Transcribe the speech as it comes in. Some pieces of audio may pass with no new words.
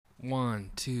1,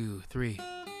 2, 3.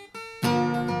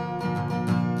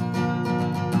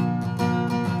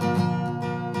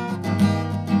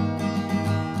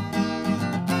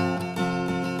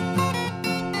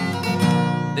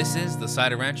 This is the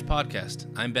Cider Ranch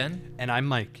Podcast. I'm Ben. And I'm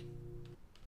Mike.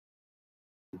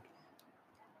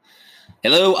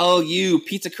 Hello, all you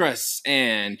pizza crusts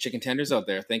and chicken tenders out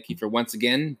there. Thank you for once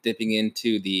again dipping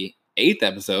into the 8th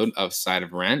episode of Cider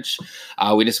Ranch.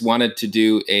 We just wanted to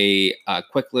do a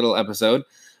quick little episode.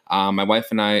 My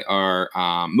wife and I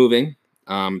are moving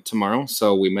tomorrow,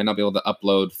 so we might not be able to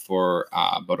upload for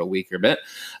about a week or a bit.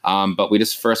 But we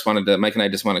just first wanted to, Mike and I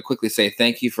just want to quickly say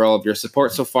thank you for all of your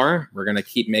support so far. We're going to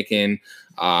keep making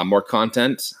more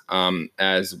content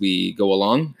as we go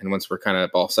along and once we're kind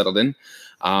of all settled in.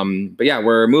 But yeah,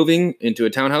 we're moving into a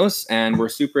townhouse and we're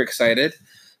super excited.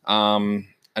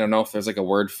 I don't know if there's like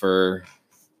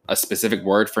a specific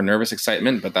word for nervous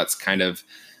excitement, but that's kind of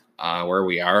where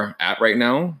we are at right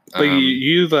now. But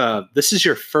you've this is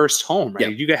your first home,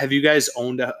 right? Yeah. Have you guys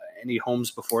owned any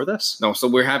homes before this? No, so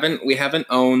we haven't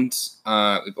owned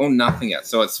we've owned nothing yet.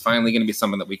 So it's finally going to be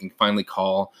something that we can finally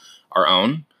call our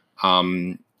own.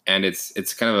 And it's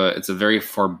a very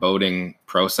foreboding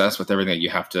process with everything that you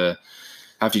have to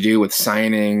do with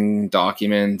signing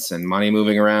documents and money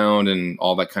moving around and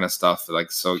all that kind of stuff.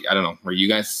 Like, so I don't know. Were you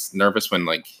guys nervous when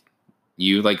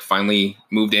you finally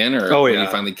moved in or when you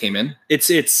finally came in?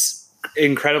 It's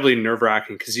incredibly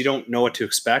nerve-wracking because you don't know what to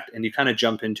expect and you kind of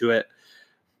jump into it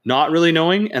not really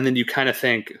knowing. And then you kind of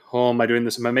think, oh, am I doing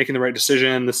this? Am I making the right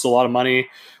decision? This is a lot of money.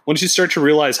 Once you start to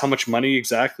realize how much money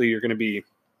exactly you're going to be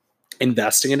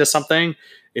investing into something,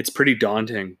 it's pretty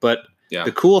daunting. But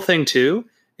the cool thing too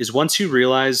is once you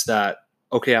realize that,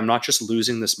 okay, I'm not just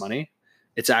losing this money,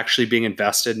 it's actually being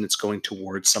invested and it's going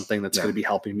towards something that's going to be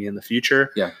helping me in the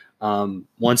future. Yeah.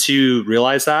 Once you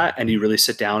realize that and you really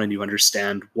sit down and you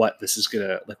understand what this is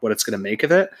what it's gonna make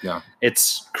of it,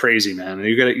 it's crazy, man. And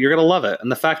you're gonna love it.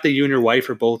 And the fact that you and your wife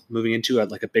are both moving into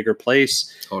a bigger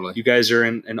place, totally. You guys are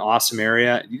in an awesome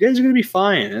area. You guys are gonna be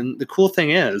fine. And the cool thing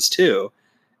is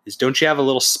don't you have a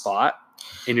little spot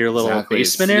in your little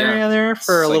basement area there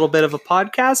for a little bit of a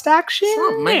podcast action?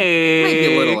 Might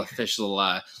be a little official,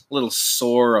 little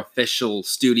SOAR official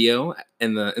studio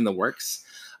in the works.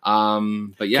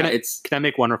 But yeah, can I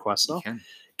make one request though?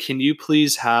 Can you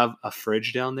please have a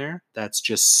fridge down there that's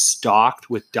just stocked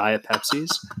with Diet Pepsis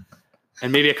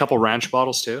and maybe a couple ranch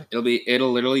bottles too? It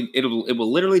will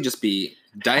literally just be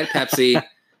Diet Pepsi,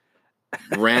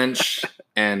 ranch,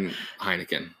 and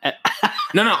Heineken.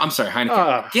 No, I'm sorry,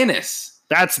 Heineken. Guinness.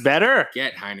 That's better.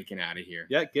 Get Heineken out of here.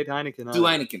 Yeah, get Heineken out. Do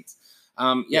Heinekens.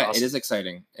 It is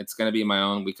exciting. It's going to be my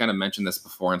own. We kind of mentioned this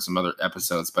before in some other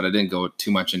episodes, but I didn't go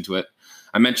too much into it.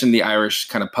 I mentioned the Irish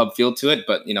kind of pub feel to it,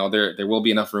 but there will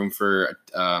be enough room for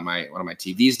one of my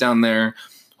TVs down there.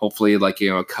 Hopefully,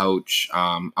 a couch.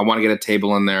 I want to get a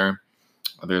table in there.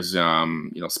 There's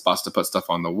spots to put stuff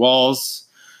on the walls.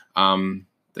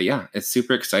 But yeah, it's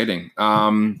super exciting.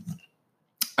 I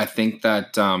think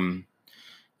that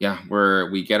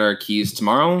we get our keys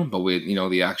tomorrow, but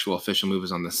the actual official move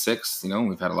is on the 6th.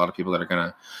 We've had a lot of people that are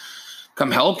gonna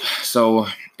come help, so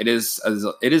it is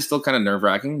still kind of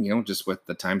nerve-wracking, just with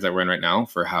the times that we're in right now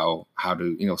for how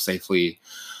to safely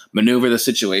maneuver the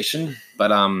situation.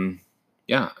 But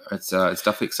it's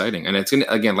definitely exciting, and it's gonna,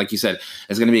 again, like you said,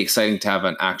 it's gonna be exciting to have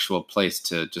an actual place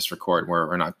to just record where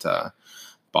we're not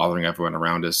bothering everyone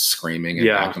around us screaming and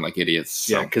acting like idiots.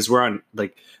 So. Yeah, because we're on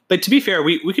but to be fair,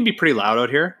 we can be pretty loud out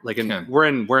here. We're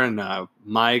in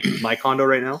my condo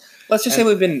right now. Let's just say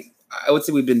we've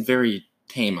been very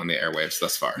tame on the airwaves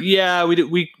thus far. Yeah,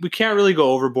 we can't really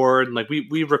go overboard.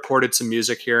 We recorded some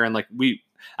music here, and we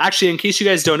actually, in case you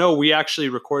guys don't know, we actually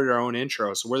recorded our own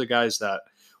intro. So we're the guys that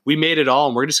we made it all,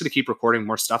 and we're just gonna keep recording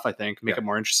more stuff. I think make it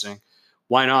more interesting.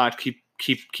 Why not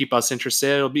keep us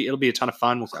interested? It'll be a ton of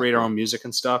fun. We'll create our own music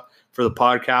and stuff for the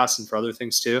podcast and for other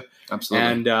things too. Absolutely.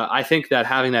 And I think that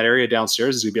having that area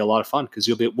downstairs is gonna be a lot of fun because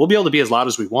we'll be able to be as loud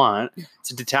as we want.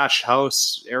 It's a detached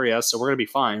house area, so we're gonna be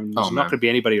fine. There's not gonna be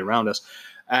anybody around us.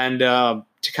 And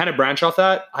to kind of branch off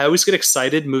that, I always get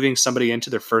excited moving somebody into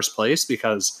their first place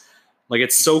because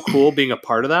it's so cool being a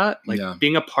part of that,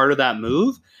 being a part of that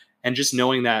move and just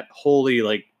knowing that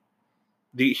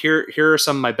here are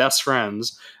some of my best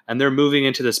friends and they're moving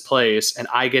into this place and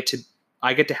I get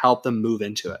to help them move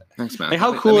into it. Thanks, man.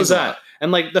 How cool is that?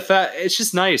 And the fact, it's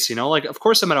just nice, of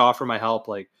course I'm going to offer my help.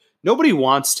 Nobody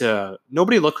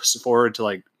looks forward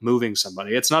to moving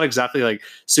somebody. It's not exactly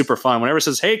super fun. Whenever it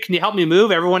says, hey, can you help me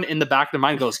move? Everyone in the back of their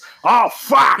mind goes, oh,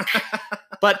 fuck.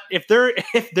 But if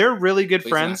they're really good Please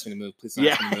friends, don't ask me to move. Please don't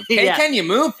ask me to move. Yeah. Hey, Yeah. can you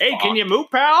move? Hey, can you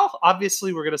move, pal?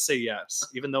 Obviously, we're gonna say yes,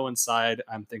 even though inside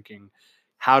I'm thinking,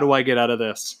 how do I get out of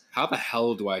this? How the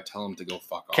hell do I tell him to go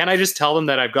fuck off? Can I just tell them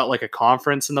that I've got like a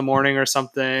conference in the morning or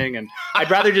something, and I'd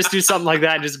rather just do something like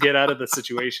that and just get out of the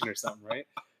situation or something, right?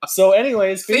 So,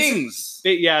 anyways, things?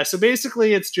 yeah. So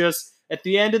basically, it's just at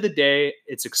the end of the day,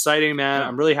 it's exciting, man. Yeah.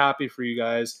 I'm really happy for you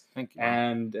guys. Thank you.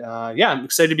 And yeah, I'm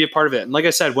excited to be a part of it. And like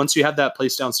I said, once you have that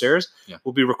place downstairs, Yeah.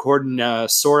 we'll be recording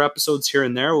SOAR episodes here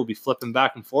and there. We'll be flipping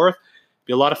back and forth.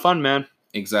 Be a lot of fun, man.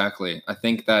 Exactly. I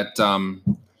think that,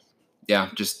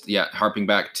 harping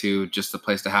back to just the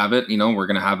place to have it, we're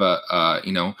going to have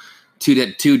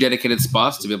two dedicated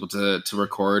spots to be able to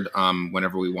record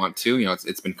whenever we want to.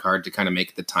 It's been hard to kind of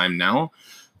make the time now,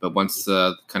 but once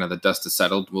the dust is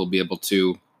settled, we'll be able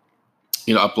to,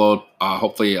 upload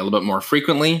hopefully a little bit more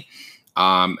frequently.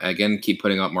 Again, keep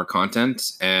putting out more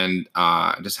content and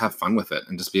just have fun with it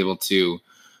and just be able to,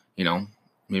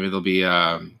 maybe there'll be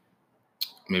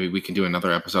maybe we can do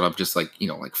another episode of just like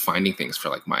finding things for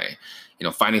like my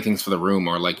finding things for the room,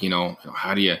 or like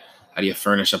how do you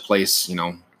furnish a place,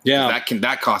 Yeah,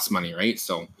 that costs money, right?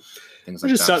 So things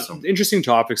like just that. So. Interesting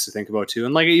topics to think about too.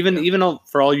 And like even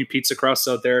for all you pizza crusts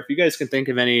out there, if you guys can think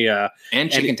of any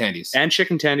and chicken tendies and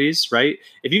chicken tendies, right?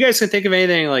 If you guys can think of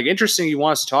anything like interesting you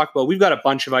want us to talk about, we've got a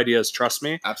bunch of ideas, trust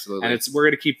me. Absolutely. And we're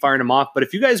going to keep firing them off. But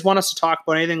if you guys want us to talk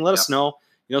about anything, let us know.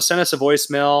 Send us a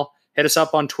voicemail. Hit us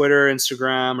up on Twitter,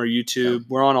 Instagram, or YouTube. Yeah.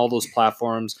 We're on all those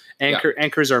platforms.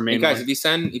 Anchor's our main. Hey guys,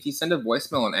 one. if you send a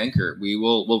voicemail on Anchor,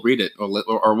 we'll read it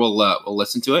or we'll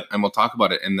listen to it and we'll talk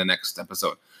about it in the next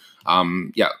episode.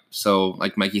 So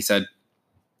like Mikey said,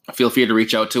 feel free to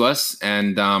reach out to us,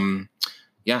 and we're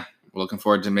looking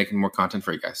forward to making more content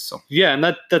for you guys. So yeah,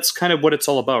 and that's kind of what it's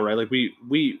all about, right? Like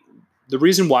we the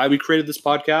reason why we created this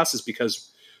podcast is because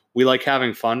we like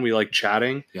having fun. We like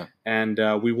chatting. Yeah. And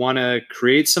we want to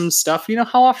create some stuff.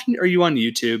 How often are you on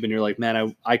YouTube and you're like,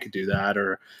 man, I could do that?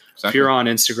 Or if you're on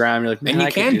Instagram, you're like, man, and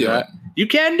I can do that. You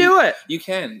can do it. You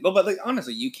can. Well, but like,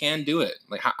 honestly, you can do it.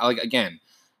 Like again,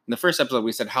 in the first episode,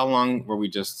 we said, how long were we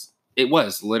just, it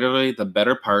was literally the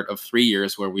better part of 3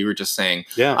 years where we were just saying,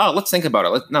 let's think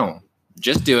about it. No,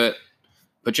 just do it.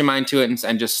 Put your mind to it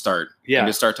and just start. Yeah. And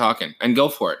just start talking and go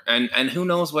for it. And who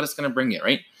knows what it's going to bring you,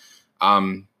 right?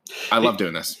 I love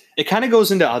doing this. It kind of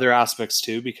goes into other aspects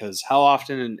too, because how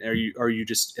often are you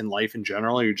just in life in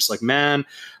general? You're just like, man,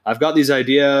 I've got these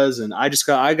ideas and I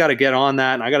got to get on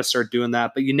that and I got to start doing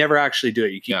that. But you never actually do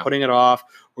it. You keep putting it off,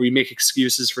 or you make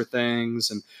excuses for things.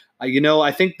 And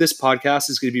I think this podcast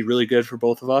is going to be really good for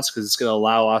both of us, because it's going to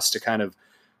allow us to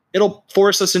it'll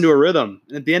force us into a rhythm.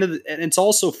 And at the end and it's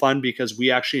also fun because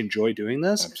we actually enjoy doing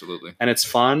this. Absolutely. And it's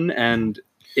fun. And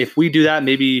if we do that,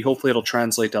 maybe hopefully it'll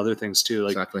translate to other things too,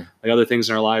 like other things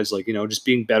in our lives, like just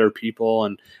being better people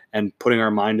and putting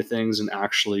our mind to things and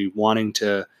actually wanting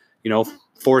to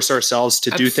force ourselves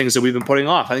to do things that we've been putting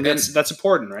off. I think that's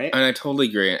important, right? And I totally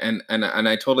agree, and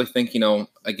I totally think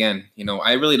again,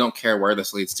 I really don't care where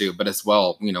this leads to, but as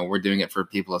well, we're doing it for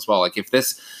people as well. Like if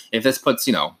this puts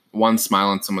one smile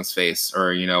on someone's face,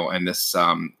 or and this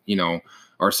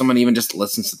or someone even just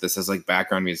listens to this as like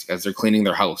background music as they're cleaning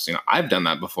their house. I've done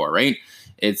that before, right?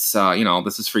 It's,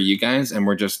 this is for you guys, and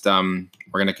we're just, we're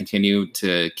going to continue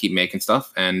to keep making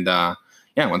stuff. And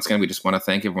once again, we just want to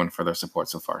thank everyone for their support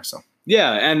so far. So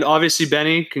yeah. And obviously,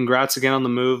 Benny, congrats again on the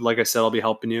move. Like I said, I'll be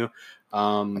helping you.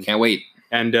 I can't wait.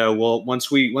 And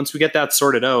once we get that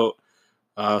sorted out,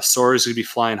 SOAR is going to be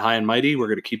flying high and mighty. We're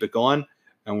going to keep it going,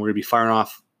 and we're going to be firing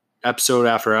off episode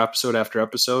after episode after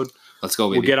episode. Let's go,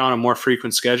 baby. We'll get on a more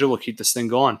frequent schedule. We'll keep this thing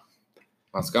going.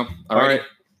 Let's go. All right.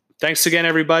 Thanks again,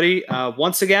 everybody.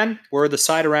 Once again, we're the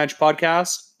Side of Ranch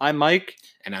podcast. I'm Mike.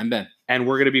 And I'm Ben. And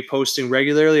we're going to be posting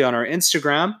regularly on our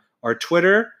Instagram, our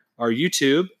Twitter, our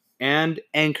YouTube, and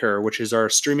Anchor, which is our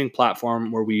streaming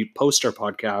platform where we post our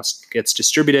podcast. It gets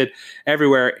distributed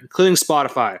everywhere, including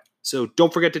Spotify. So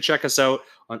don't forget to check us out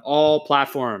on all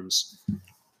platforms.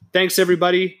 Thanks,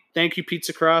 everybody. Thank you,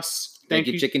 Pizza Crusts. Thank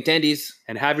you, Chicken Tendies.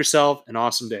 And have yourself an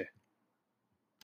awesome day.